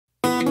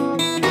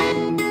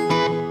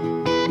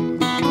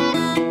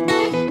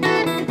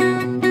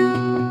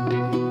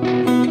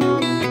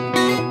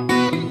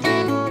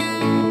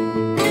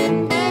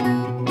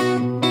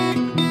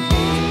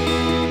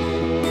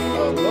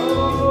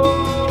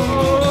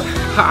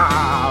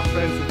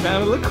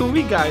look who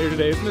we got here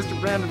today. It's Mr.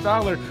 Brandon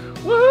Fowler.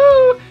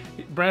 Woohoo!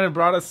 Brandon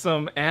brought us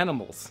some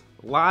animals.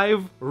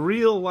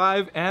 Real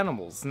live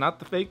animals. Not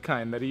the fake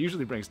kind that he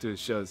usually brings to his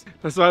shows.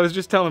 So I was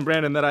just telling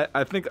Brandon that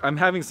I think I'm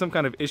having some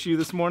kind of issue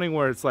this morning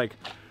where it's like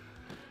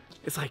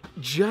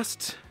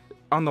just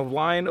on the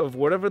line of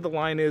whatever the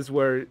line is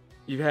where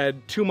you've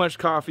had too much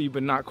coffee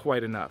but not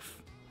quite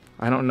enough.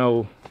 I don't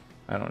know.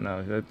 I don't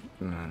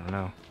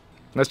know.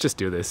 Let's just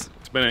do this.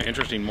 It's been an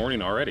interesting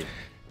morning already.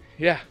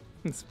 Yeah,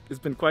 it's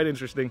been quite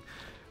interesting.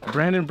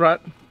 Brandon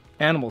brought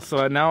animals,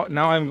 so now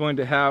I'm going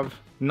to have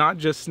not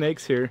just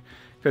snakes here,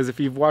 because if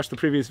you've watched the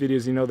previous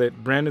videos, you know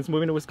that Brandon's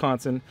moving to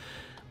Wisconsin.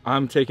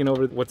 I'm taking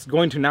over what's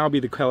going to now be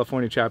the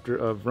California chapter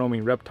of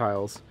Roaming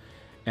Reptiles,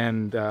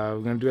 and we're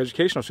going to do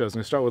educational shows. I'm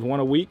going to start with one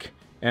a week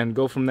and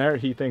go from there.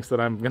 He thinks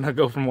that I'm going to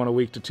go from 1 a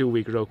week to 2 a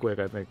week real quick,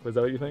 I think. Was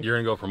that what you think? You're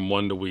going to go from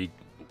one to week.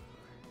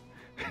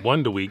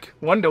 One to week.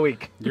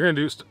 You're going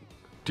to do...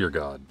 Dear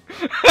God.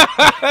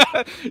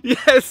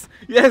 Yes,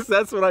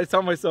 that's what I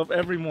tell myself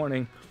every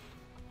morning.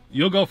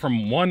 You'll go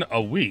from 1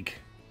 a week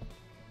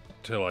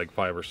to like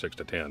 5 or 6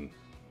 to 10.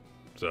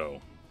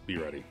 So be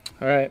ready.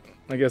 All right,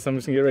 I guess I'm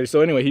just gonna get ready. So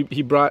anyway,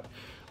 we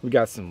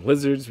got some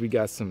lizards, we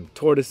got some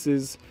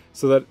tortoises,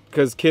 so that,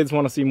 because kids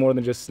want to see more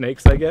than just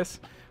snakes, I guess.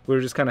 We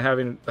were just kind of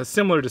having a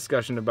similar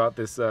discussion about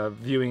this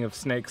viewing of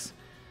snakes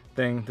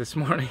thing this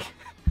morning.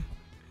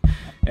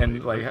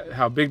 And like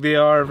how big they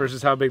are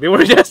versus how big they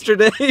were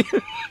yesterday.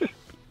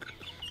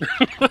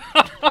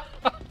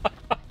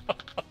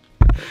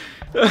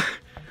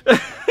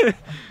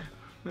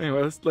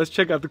 Anyway, let's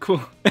check out the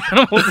cool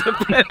animals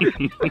that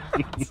Brandon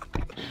brought.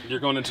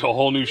 You're going into a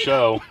whole new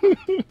show.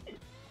 I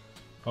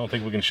don't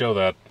think we can show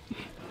that.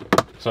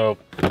 So,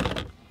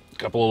 a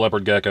couple of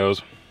leopard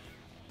geckos.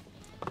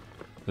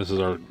 This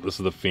is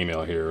the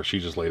female here. She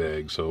just laid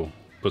eggs, so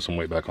put some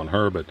weight back on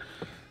her. But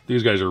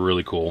these guys are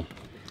really cool.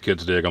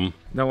 Kids dig them.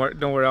 Don't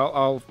worry.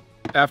 I'll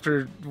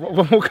after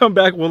when we'll come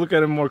back, we'll look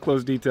at them in more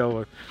close detail.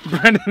 With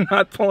Brandon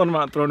not pulling them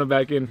out and throwing them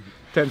back in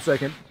 10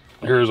 seconds.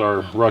 Here's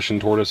our Russian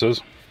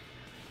tortoises.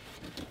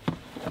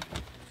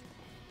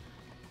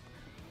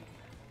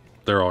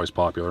 They're always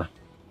popular.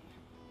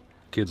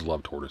 Kids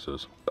love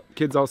tortoises.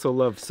 Kids also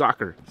love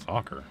soccer.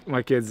 Soccer.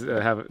 My kids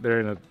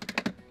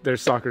their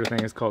soccer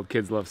thing is called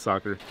Kids Love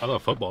Soccer. I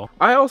love football.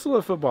 I also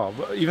love football,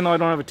 but even though I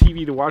don't have a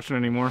TV to watch it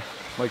anymore,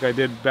 like I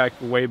did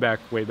way back.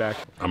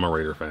 I'm a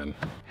Raider fan.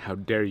 How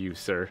dare you,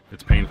 sir?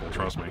 It's painful,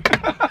 trust me.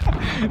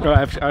 No,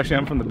 actually,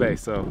 I'm from the Bay,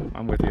 so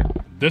I'm with you.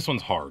 This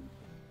one's hard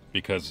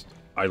because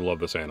I love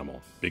this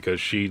animal because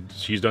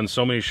she's done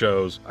so many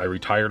shows. I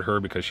retired her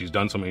because she's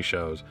done so many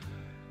shows.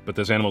 But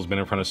this animal's been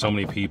in front of so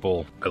many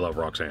people. I love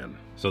Roxanne.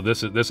 So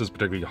this is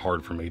particularly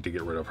hard for me to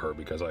get rid of her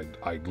because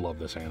I love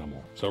this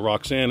animal. So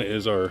Roxanne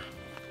is our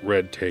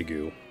red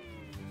tegu.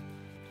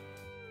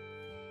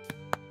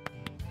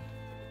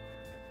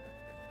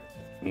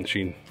 And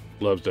she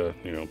loves to,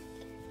 you know,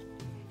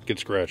 get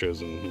scratches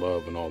and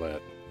love and all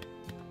that.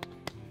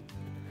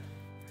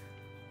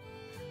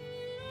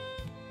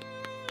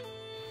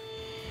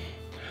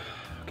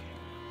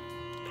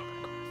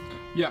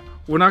 Yeah,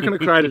 we're not gonna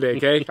cry today,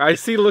 okay? I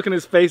see the look in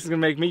his face is gonna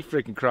make me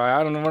freaking cry.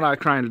 I don't know, we're not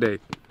crying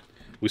today.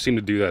 We seem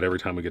to do that every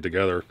time we get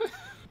together,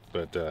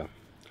 but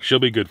she'll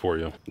be good for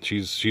you.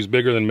 She's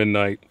bigger than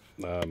Midnight,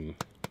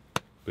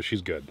 but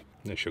she's good,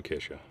 and she'll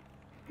kiss you.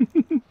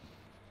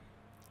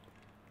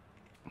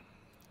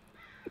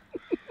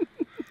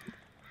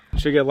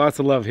 She'll get lots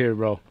of love here,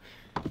 bro.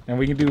 And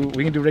we can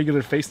do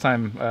regular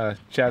FaceTime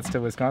chats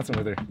to Wisconsin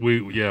with her.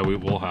 We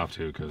will have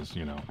to, cause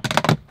you know.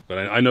 But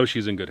I know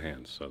she's in good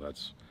hands, so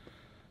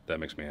that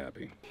makes me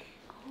happy.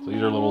 So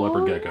these are little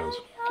leopard geckos.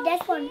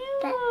 That's one.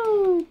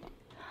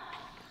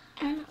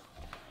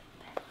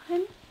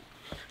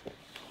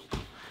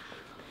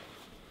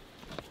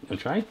 And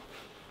try?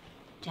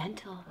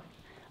 Gentle.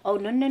 Oh,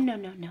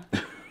 no.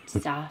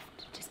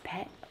 Soft. Just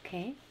pet,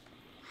 okay?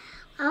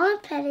 I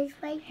want to pet his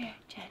face. Here,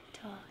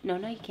 gentle. No,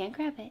 you can't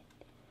grab it.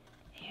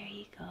 There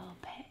you go,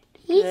 pet.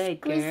 He's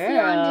Good squishy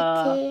girl.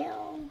 on the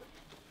tail.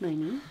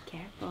 Mooney,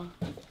 careful.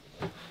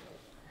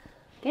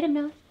 Get him,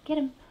 Noah. Get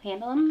him.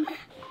 Handle him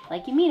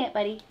like you mean it,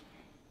 buddy.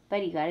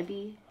 Buddy, you gotta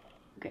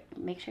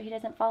make sure he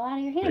doesn't fall out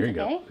of your hands, There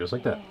you okay? go. Just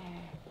like that.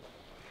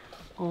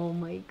 Oh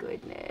my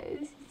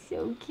goodness.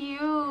 So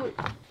cute.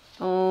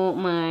 Oh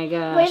my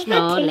gosh. Where's the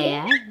No, ticket?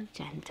 Leah.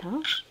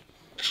 Gentle.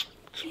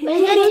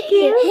 Where's the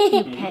tegu?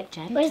 You pet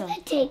gentle. Where's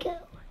the tegu?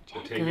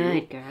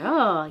 Good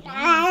girl.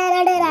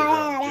 Yeah.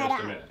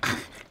 Just a minute.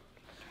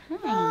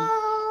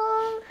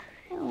 Hi.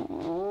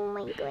 Oh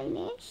my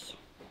goodness.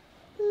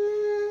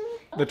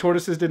 The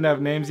tortoises didn't have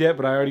names yet,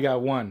 but I already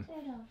got one.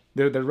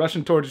 They're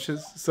Russian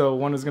tortoises, so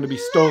one is gonna be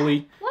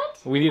Stoli. What?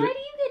 We need Why it. do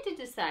you get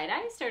to decide?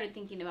 I started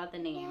thinking about the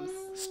names.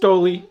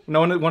 Stoli.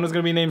 No, one is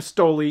gonna be named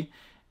Stoli,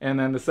 and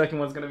then the second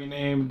one's gonna be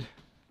named.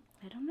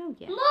 I don't know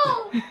yet.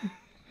 No.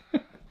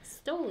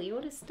 Stoli?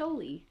 What is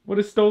Stoli? What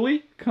is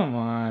Stoli? Come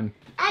on.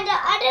 And the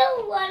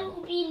other one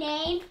will be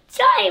named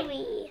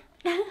Charlie.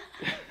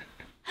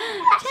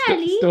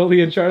 Charlie?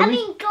 Stoli and Charlie. I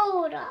mean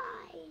Gold Eyes.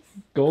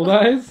 Gold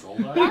eyes?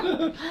 Gold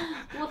eye?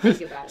 We'll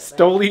think about it.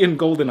 Stoli and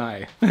golden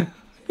eye.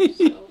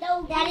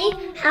 No, Daddy,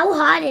 how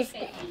hot is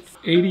this?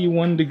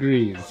 81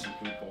 degrees.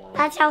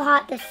 That's how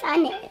hot the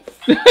sun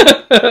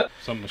is.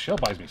 So Michelle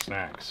buys me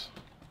snacks.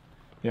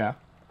 Yeah.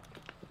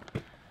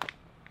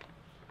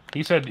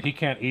 He said he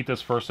can't eat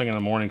this first thing in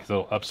the morning because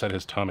it'll upset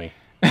his tummy.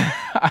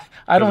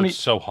 I don't It's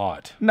eat. so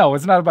hot. No,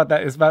 it's not about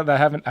that. It's about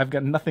that I've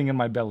got nothing in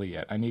my belly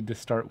yet. I need to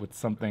start with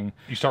something.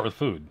 You start with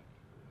food,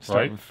 Start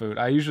right? with food.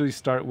 I usually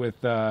start with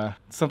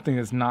something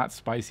that's not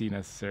spicy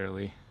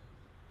necessarily.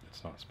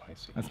 It's not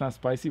spicy. That's not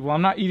spicy. Well,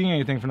 I'm not eating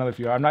anything for another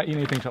few hours. I'm not eating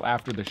anything till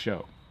after the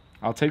show.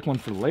 I'll take one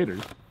for later.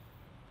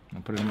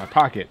 I'll put it in my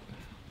pocket.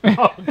 Is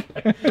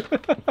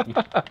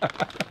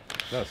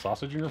that a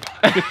sausage in your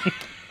pocket?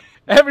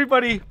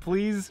 Everybody,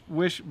 please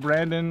wish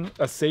Brandon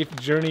a safe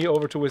journey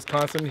over to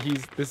Wisconsin.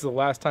 This is the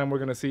last time we're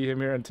going to see him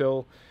here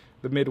until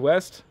the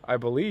Midwest, I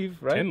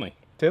believe, right?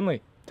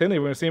 Tinley. We're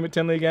going to see him at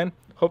Tinley again.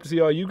 Hope to see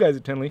all you guys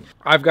at Tinley.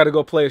 I've got to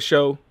go play a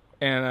show,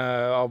 and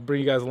I'll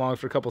bring you guys along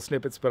for a couple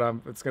snippets, but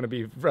it's going to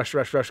be rush,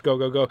 go.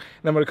 And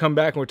I'm going to come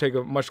back and we'll take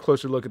a much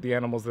closer look at the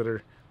animals that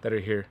are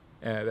here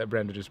that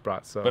Brandon just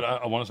brought. So, But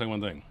I want to say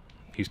one thing.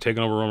 He's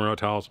taking over Roaming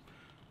Reptiles.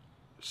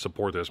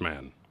 Support this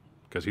man,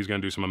 because he's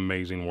going to do some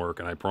amazing work,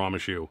 and I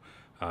promise you,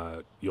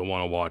 you'll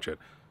want to watch it.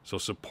 So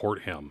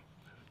support him.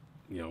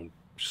 You know,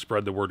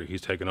 spread the word that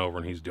he's taking over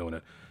and he's doing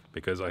it,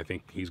 because I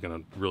think he's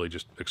going to really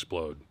just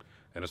explode,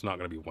 and it's not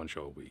going to be one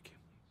show a week.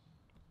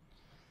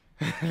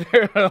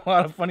 there are a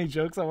lot of funny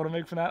jokes I want to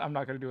make from that. I'm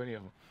not going to do any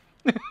of them.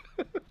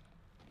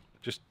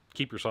 Just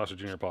keep your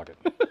sausage in your pocket.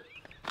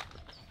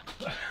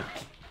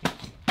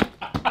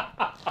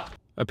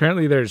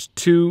 Apparently there's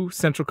 2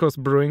 Central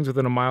Coast brewings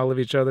within a mile of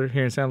each other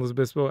here in San Luis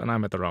Obispo, and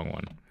I'm at the wrong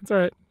one. It's all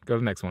right. Go to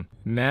the next one.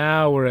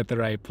 Now we're at the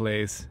right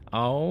place.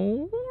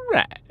 All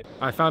right.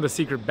 I found a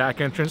secret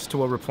back entrance to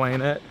what we're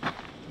playing at.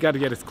 You got to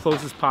get as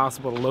close as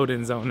possible to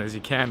load-in zone as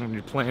you can when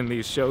you're playing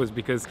these shows,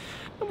 because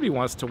nobody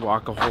wants to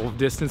walk a whole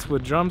distance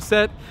with drum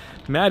set.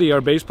 Maddie,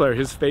 our bass player,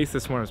 his face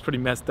this morning was pretty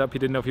messed up. He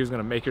didn't know if he was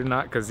going to make it or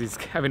not because he's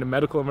having a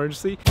medical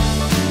emergency.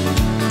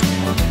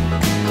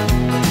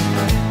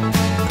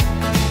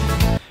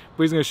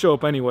 But he's going to show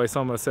up anyway,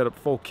 so I'm going to set up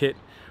full kit.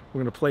 We're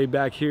going to play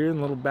back here in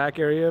the little back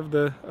area of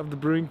the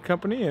brewing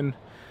company, and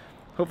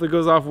hopefully it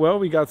goes off well.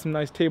 We got some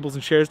nice tables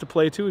and chairs to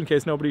play to in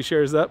case nobody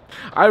shares up.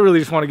 I really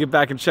just want to get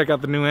back and check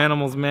out the new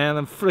animals, man.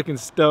 I'm freaking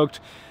stoked.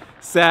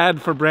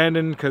 Sad for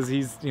Brandon because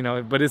he's, you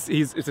know, but it's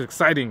an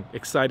exciting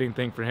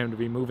thing for him to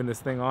be moving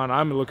this thing on.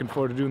 I'm looking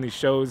forward to doing these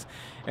shows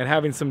and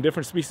having some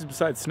different species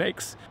besides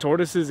snakes,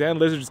 tortoises, and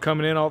lizards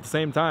coming in all at the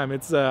same time.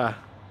 It's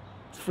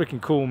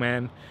freaking cool,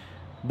 man.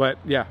 But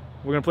yeah,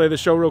 we're gonna play this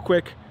show real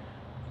quick.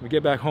 When we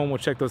get back home, we'll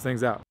check those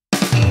things out.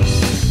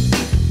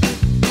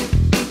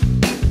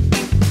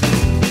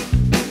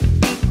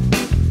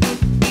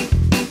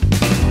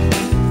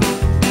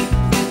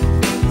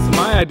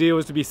 My idea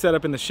was to be set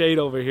up in the shade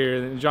over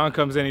here, and John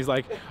comes in, he's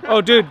like,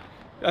 oh dude,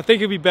 I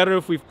think it'd be better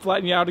if we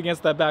flatten you out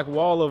against that back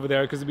wall over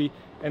there, because it'd be,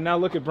 and now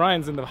look at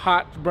Brian's in the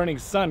hot burning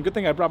sun. Good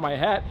thing I brought my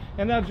hat.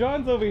 And now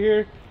John's over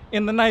here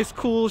in the nice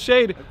cool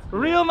shade.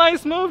 Real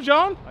nice move,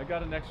 John. I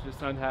got an extra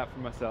sun hat for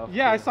myself.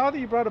 Yeah, I saw that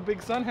you brought a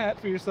big sun hat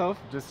for yourself.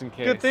 Just in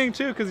case. Good thing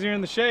too, because you're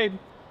in the shade.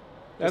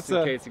 Just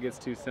in case it gets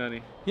too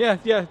sunny.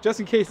 Yeah, just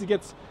in case it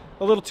gets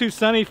a little too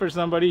sunny for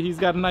somebody, he's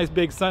got a nice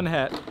big sun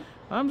hat.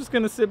 I'm just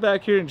gonna sit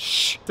back here and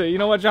shh. So you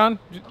know what, John?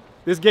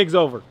 This gig's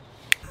over.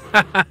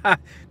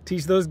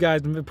 Teach those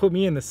guys to put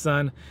me in the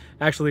sun.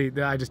 Actually,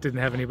 I just didn't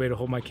have anybody to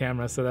hold my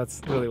camera, so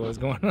that's really what was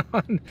going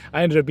on.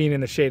 I ended up being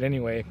in the shade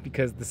anyway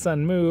because the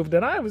sun moved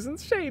and I was in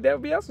the shade.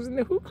 Everybody else was in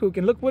the hook.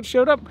 And look what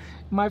showed up.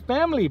 My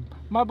family,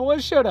 my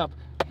boys showed up.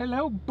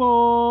 Hello,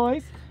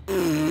 boys. And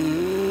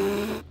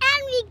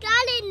we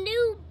got a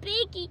new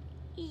big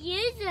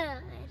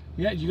lizard.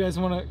 Yeah, you guys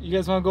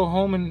wanna go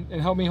home and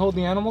help me hold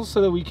the animals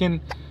so that we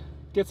can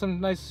get some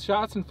nice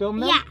shots and film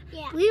them?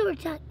 Yeah. We were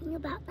talking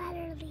about that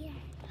earlier.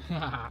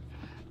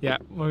 Yeah,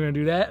 we're gonna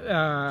do that.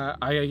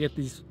 I gotta get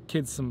these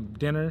kids some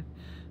dinner.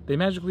 They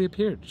magically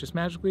appeared, just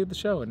magically at the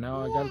show, and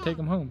now I gotta take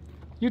them home.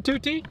 You too,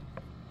 T?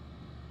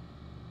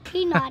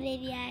 He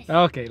nodded yes.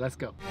 Okay, let's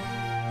go.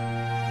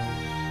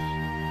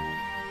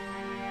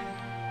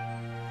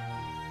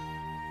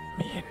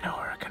 Me and Noah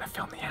are gonna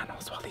film the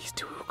animals while these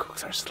 2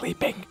 kooks are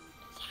sleeping.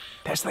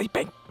 They're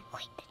sleeping.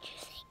 Wait, did you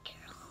say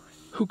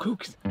girls? Who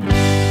kooks?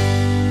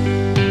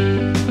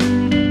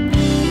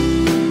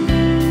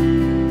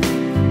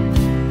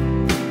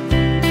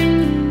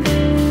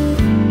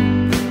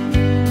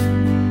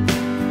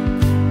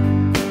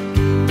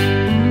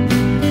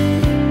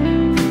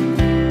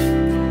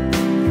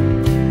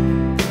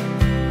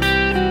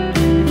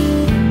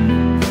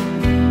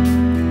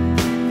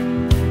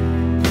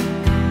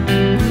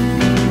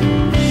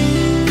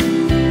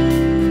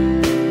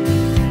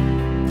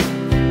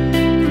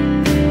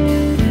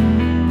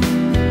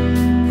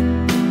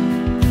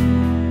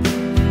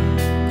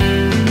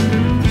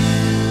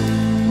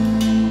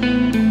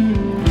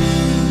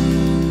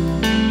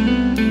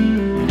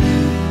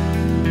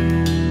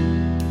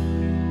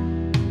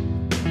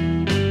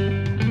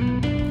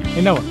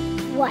 Hey Noah,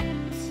 What?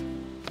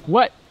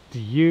 what do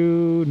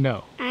you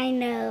know? I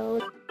know.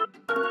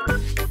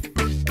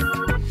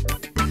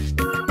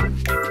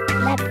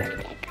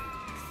 Leopard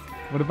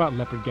geckos. What about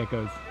leopard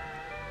geckos?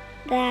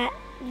 That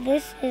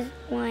this is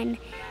one,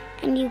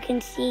 and you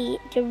can see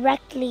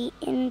directly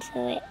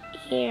into it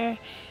here,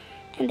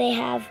 and they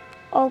have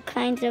all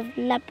kinds of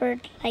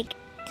leopard-like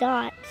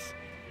dots,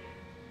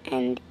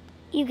 and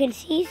you can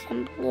see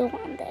some blue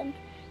on them.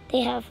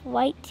 They have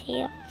white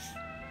tails,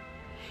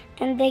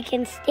 and they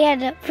can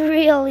stand up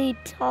really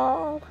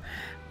tall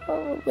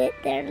with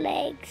their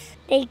legs.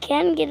 They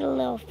can get a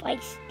little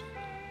feisty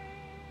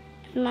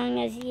as long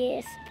as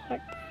you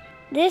support them.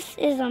 This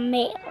is a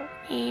male,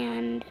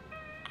 and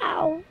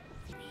I'll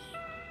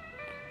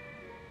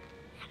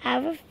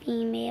have a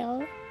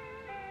female,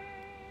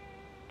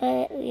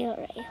 but we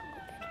already hold it.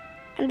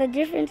 And the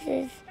difference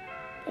is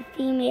the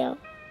female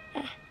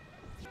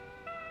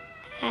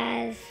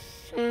has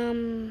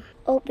some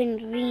open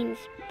greens,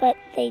 but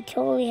they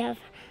totally have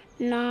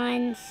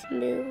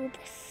non-smooth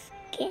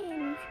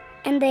skin.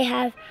 And they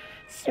have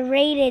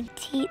serrated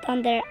teeth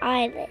on their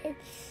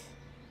eyelids.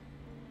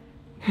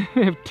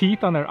 They have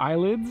teeth on their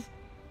eyelids?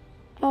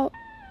 Well,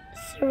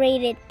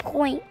 serrated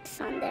points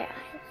on their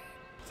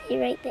eyelids. See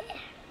right there.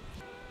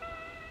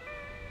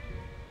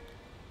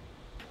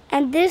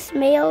 And this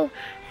male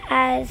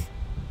has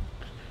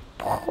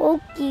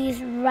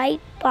pokies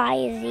right by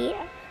his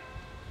ear.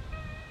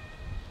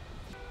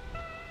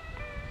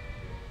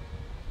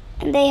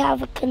 And they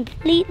have a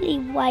completely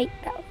white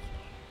belly.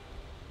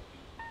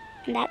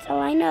 And that's all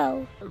I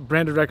know.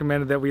 Brandon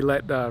recommended that we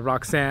let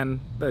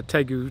Roxanne, the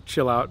tegu,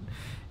 chill out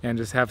and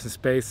just have some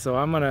space. So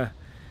I'm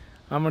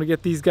gonna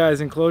get these guys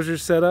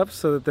enclosures set up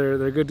so that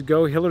they're good to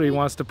go. Hillary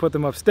wants to put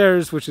them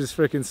upstairs, which is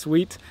freaking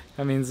sweet.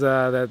 That means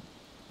that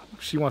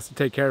she wants to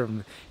take care of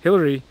them.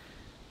 Hillary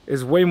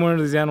is way more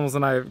into these animals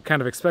than I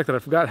kind of expected. I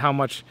forgot how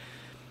much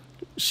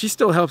she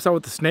still helps out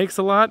with the snakes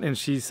a lot, and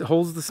she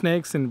holds the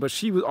snakes, but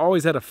she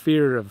always had a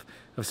fear of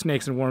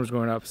snakes and worms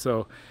growing up.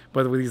 So,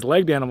 but with these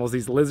legged animals,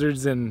 these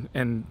lizards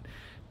and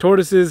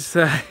tortoises,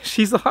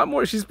 she's a lot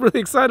more. She's really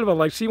excited about.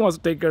 Like, she wants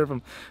to take care of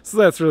them. So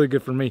that's really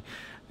good for me.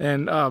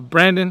 And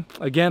Brandon,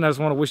 again, I just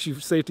want to wish you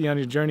safety on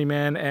your journey,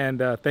 man,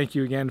 and thank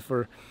you again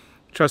for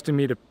trusting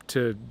me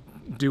to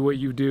do what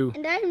you do.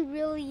 And I'm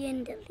really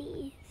into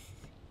these.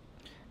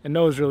 And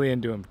Noah's really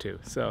into them too.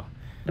 So.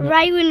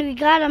 Right when we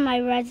got them,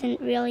 I wasn't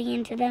really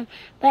into them.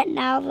 But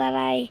now that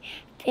I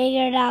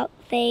figured out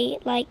they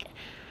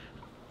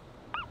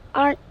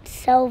aren't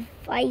so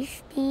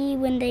feisty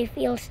when they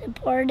feel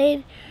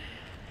supported,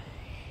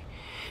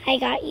 I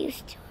got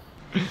used to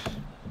them.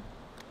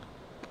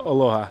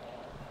 Aloha.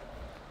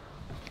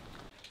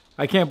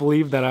 I can't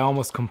believe that I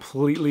almost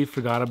completely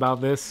forgot about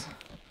this.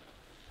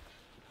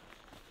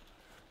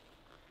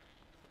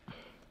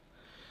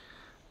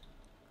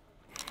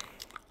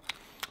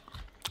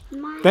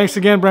 Thanks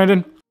again,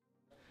 Brandon.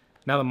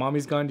 Now that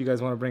mommy's gone, do you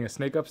guys want to bring a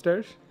snake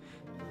upstairs?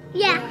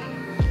 Yeah.